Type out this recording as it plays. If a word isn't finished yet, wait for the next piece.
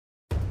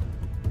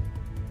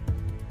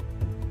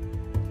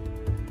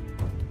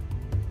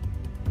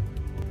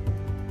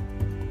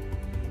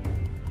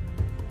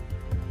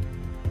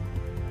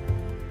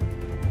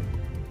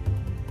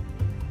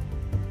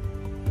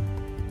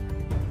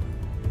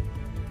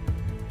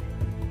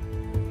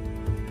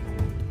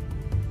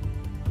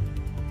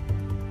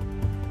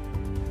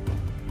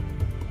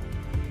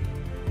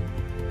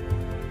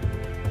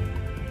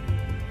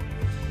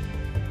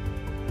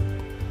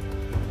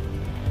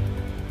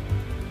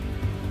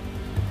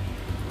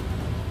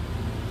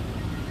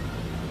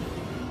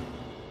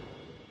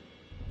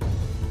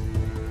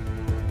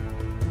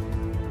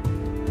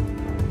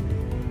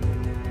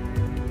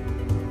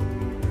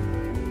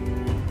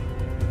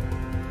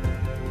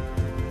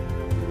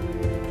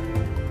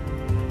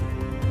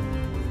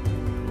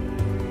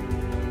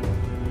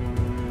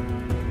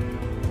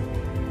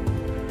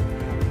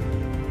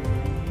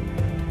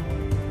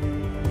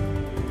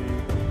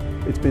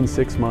been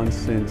 6 months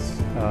since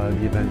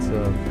the events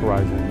of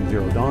Horizon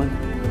Zero Dawn,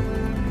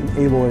 and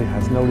Aloy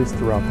has noticed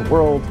throughout the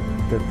world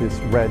that this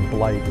red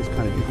blight is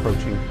kind of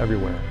encroaching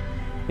everywhere.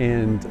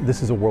 And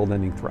this is a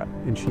world-ending threat,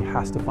 and she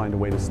has to find a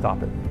way to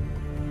stop it.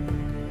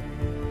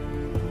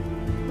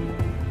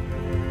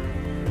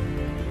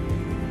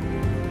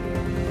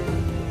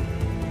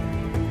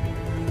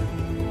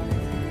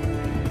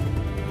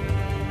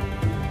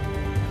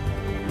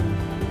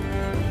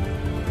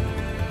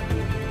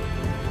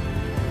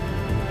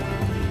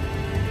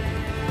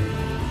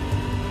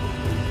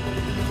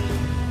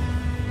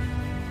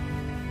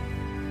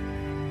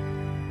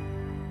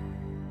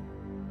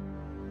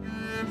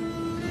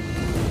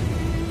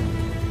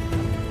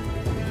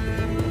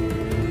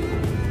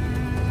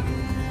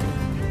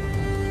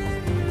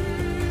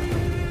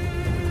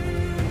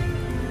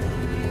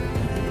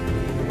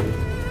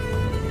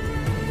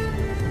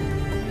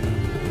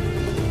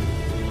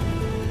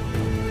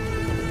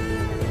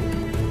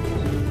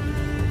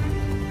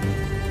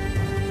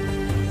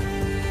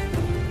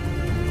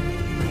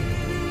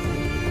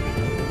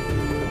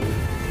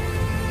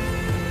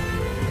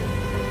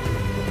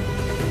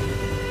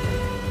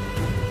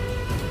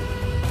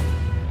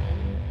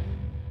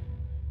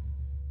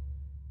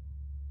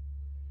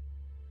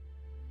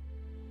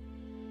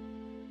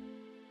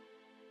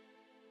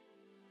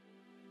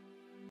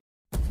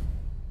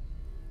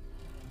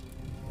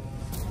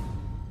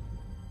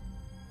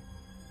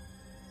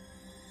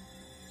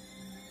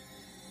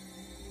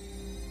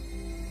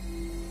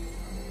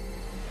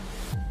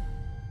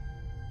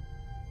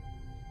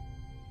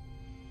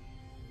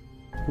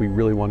 We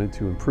really wanted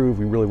to improve.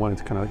 We really wanted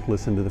to kind of like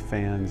listen to the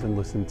fans and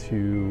listen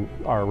to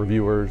our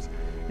reviewers,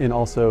 and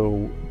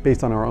also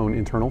based on our own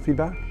internal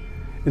feedback.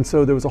 And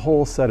so there was a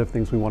whole set of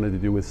things we wanted to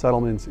do with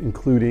settlements,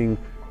 including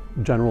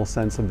general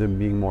sense of them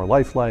being more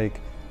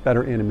lifelike,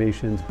 better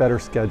animations, better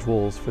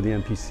schedules for the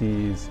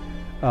NPCs,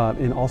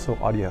 and also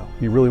audio.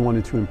 We really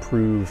wanted to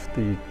improve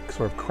the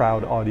sort of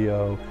crowd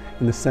audio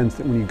in the sense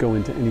that when you go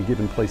into any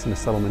given place in a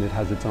settlement, it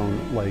has its own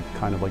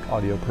kind of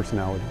audio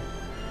personality.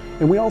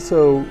 And we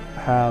also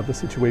have a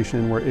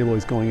situation where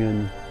Aloy's going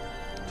in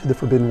to the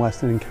Forbidden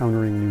West and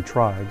encountering new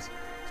tribes,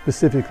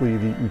 specifically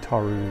the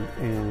Utaru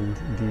and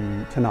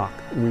the Tenakth.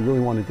 And we really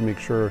wanted to make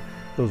sure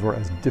those were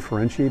as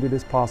differentiated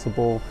as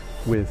possible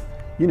with,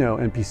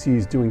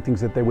 NPCs doing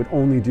things that they would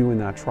only do in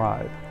that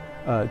tribe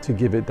to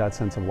give it that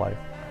sense of life.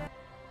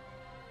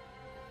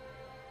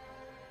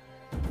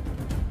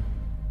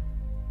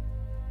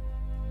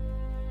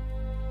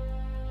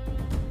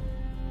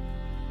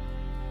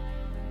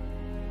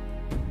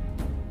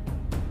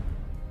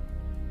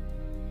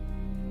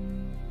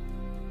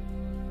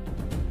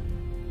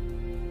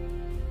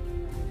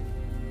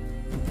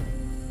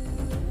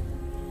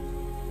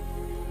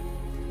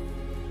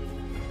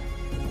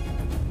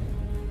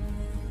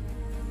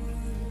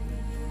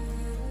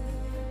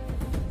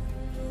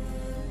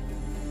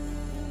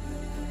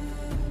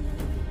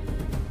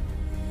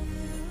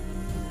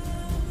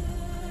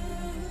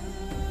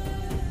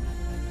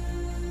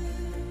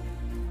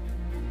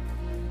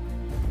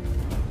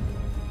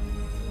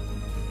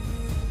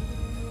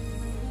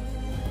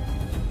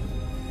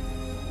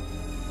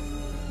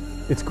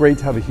 It's great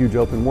to have a huge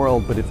open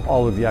world, but if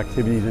all of the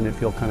activities in it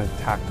feel kind of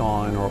tacked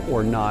on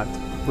or not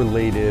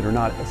related or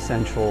not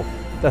essential,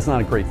 that's not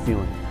a great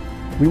feeling.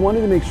 We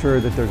wanted to make sure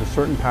that there's a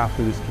certain path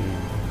through this game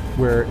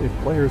where if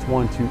players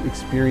want to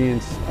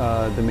experience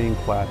the main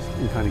quest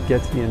and kind of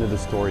get to the end of the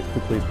story as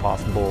quickly as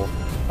possible,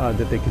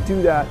 that they could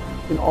do that.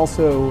 And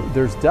also,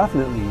 there's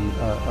definitely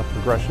a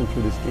progression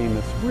through this game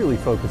that's really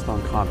focused on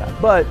combat.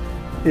 But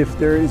if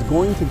there is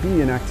going to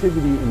be an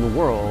activity in the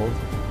world,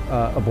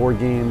 a board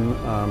game,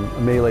 a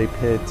melee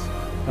pit,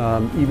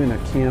 even a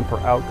camp or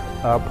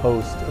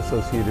outpost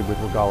associated with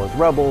Regalla's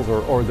rebels,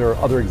 or there are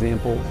other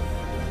examples,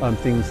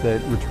 things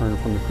that return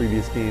from the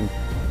previous game.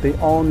 They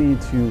all need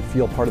to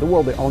feel part of the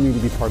world. They all need to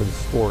be part of the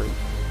story.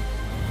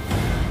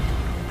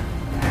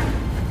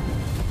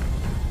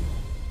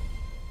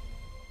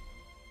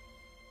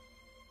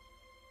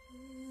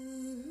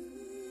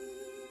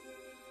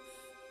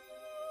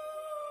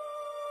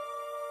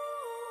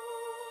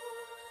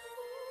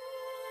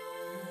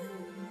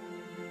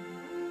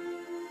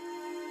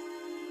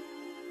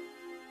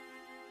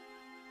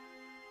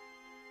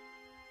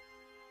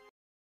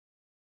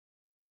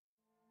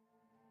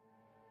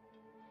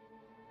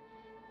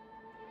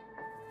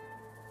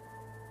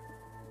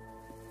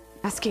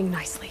 Asking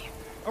nicely.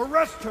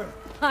 Arrest her!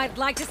 I'd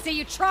like to see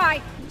you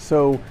try!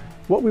 So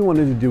what we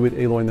wanted to do with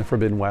Aloy in the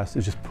Forbidden West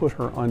is just put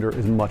her under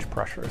as much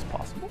pressure as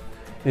possible.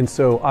 And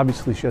so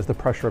obviously she has the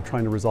pressure of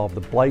trying to resolve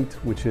the Blight,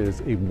 which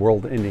is a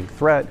world-ending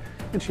threat,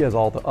 and she has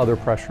all the other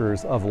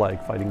pressures of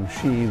fighting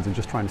machines and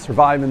just trying to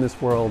survive in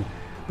this world.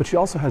 But she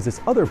also has this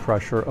other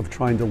pressure of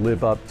trying to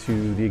live up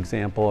to the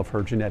example of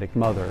her genetic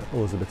mother,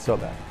 Elizabeth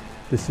Sobek.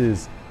 This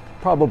is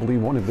probably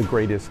one of the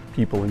greatest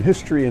people in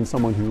history and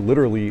someone who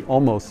literally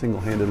almost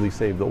single-handedly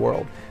saved the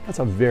world. That's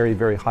a very,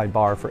 very high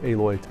bar for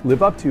Aloy to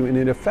live up to, and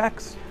it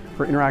affects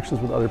her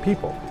interactions with other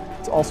people.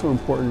 It's also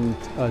important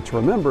to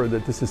remember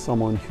that this is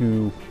someone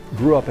who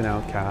grew up an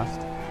outcast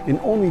and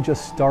only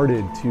just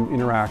started to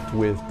interact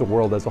with the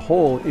world as a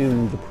whole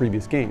in the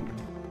previous game.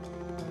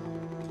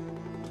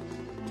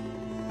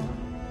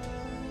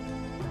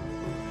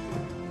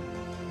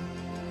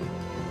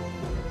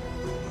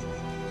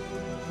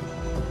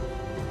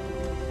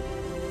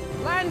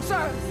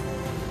 Lancers!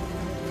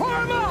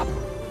 Form up!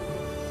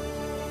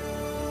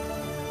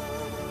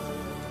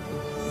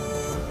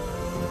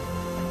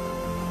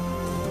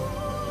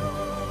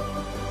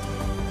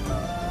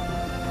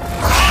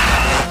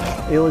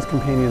 Aloy's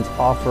companions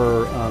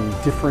offer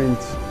different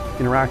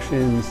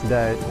interactions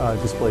that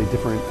display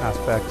different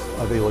aspects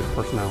of Aloy's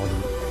personality.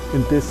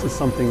 And this is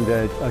something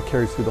that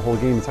carries through the whole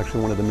game. It's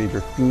actually one of the major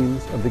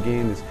themes of the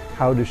game is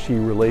how does she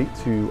relate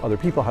to other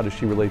people? How does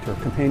she relate to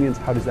her companions?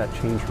 How does that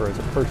change her as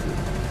a person?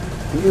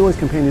 And Aloy's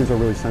companions are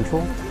really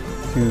central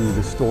to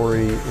the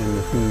story and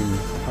the themes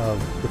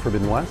of the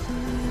Forbidden West.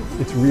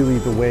 It's really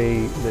the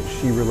way that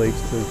she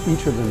relates to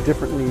each of them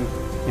differently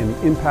and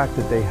the impact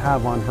that they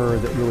have on her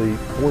that really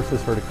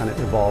forces her to kind of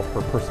evolve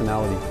her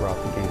personality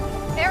throughout the game.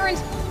 Erend!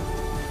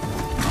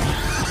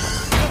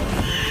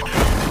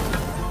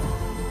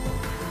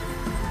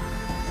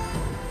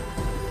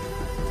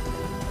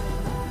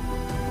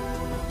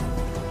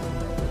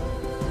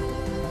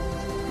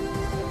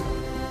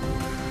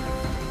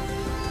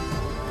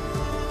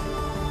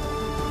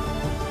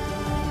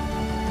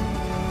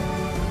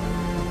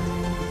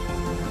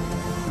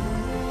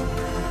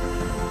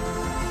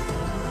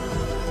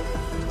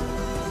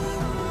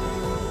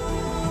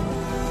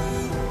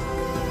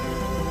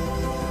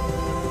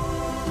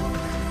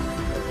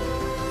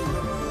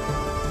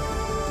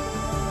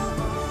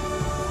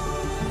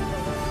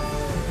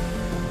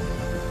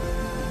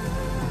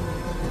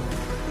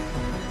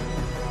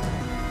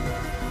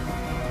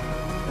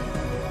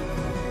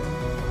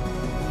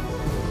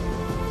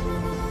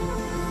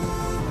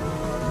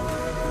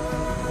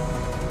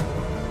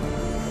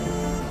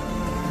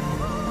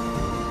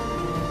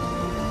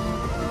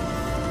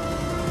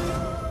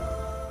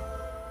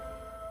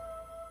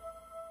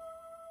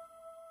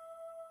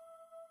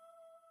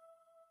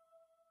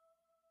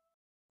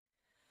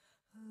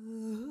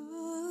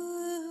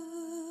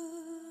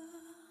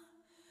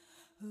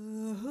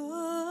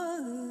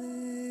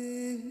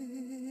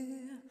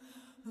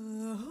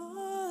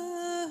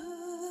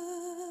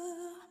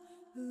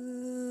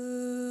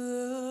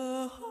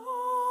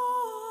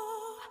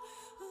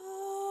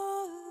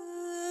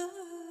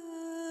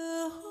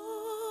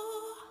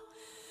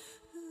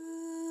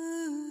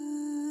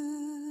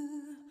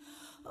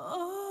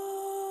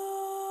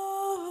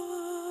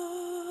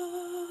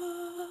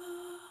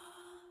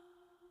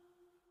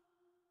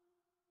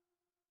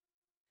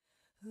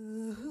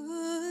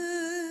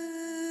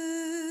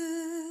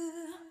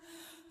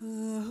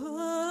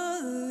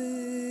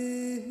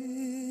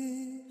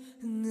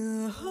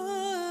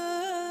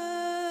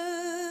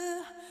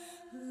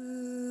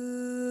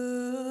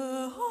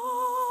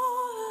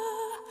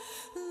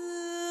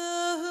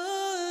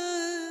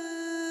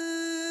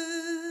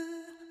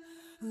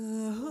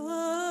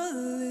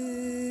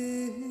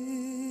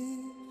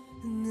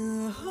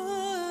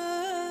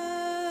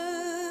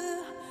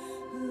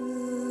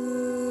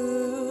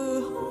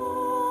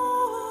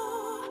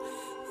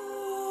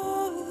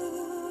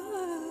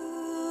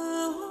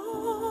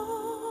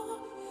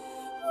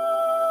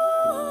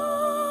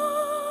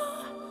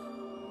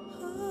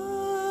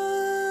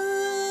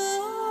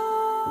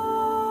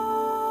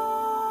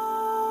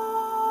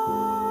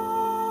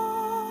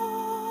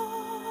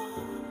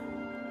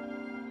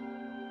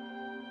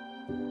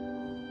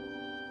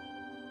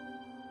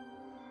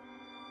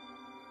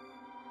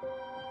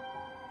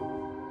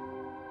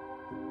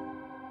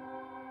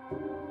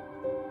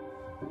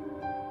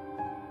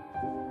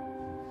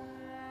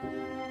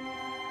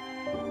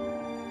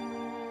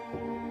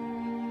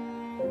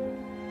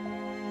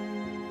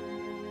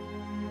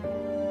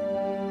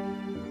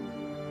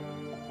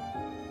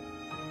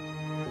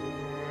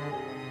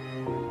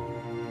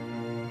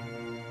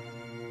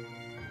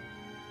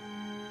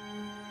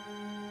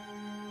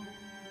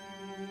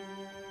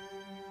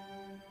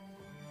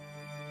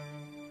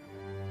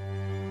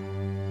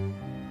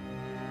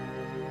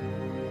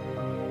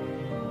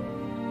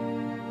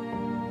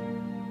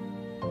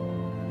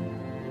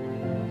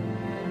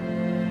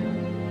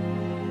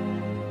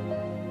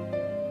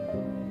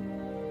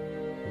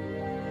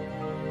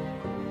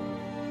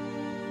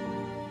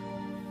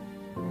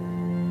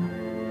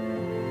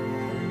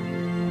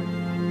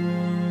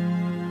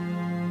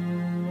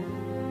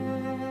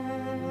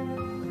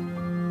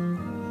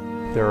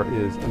 There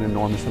is an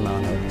enormous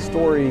amount of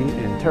story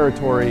and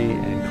territory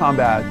and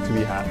combat to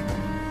be had.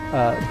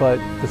 But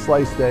the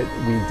slice that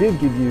we did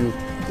give you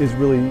is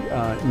really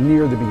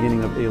near the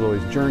beginning of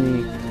Aloy's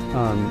journey,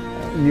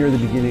 near the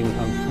beginning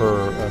of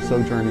her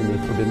sojourn in the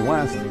Forbidden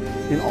West,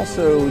 and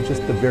also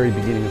just the very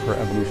beginning of her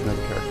evolution as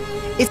a character.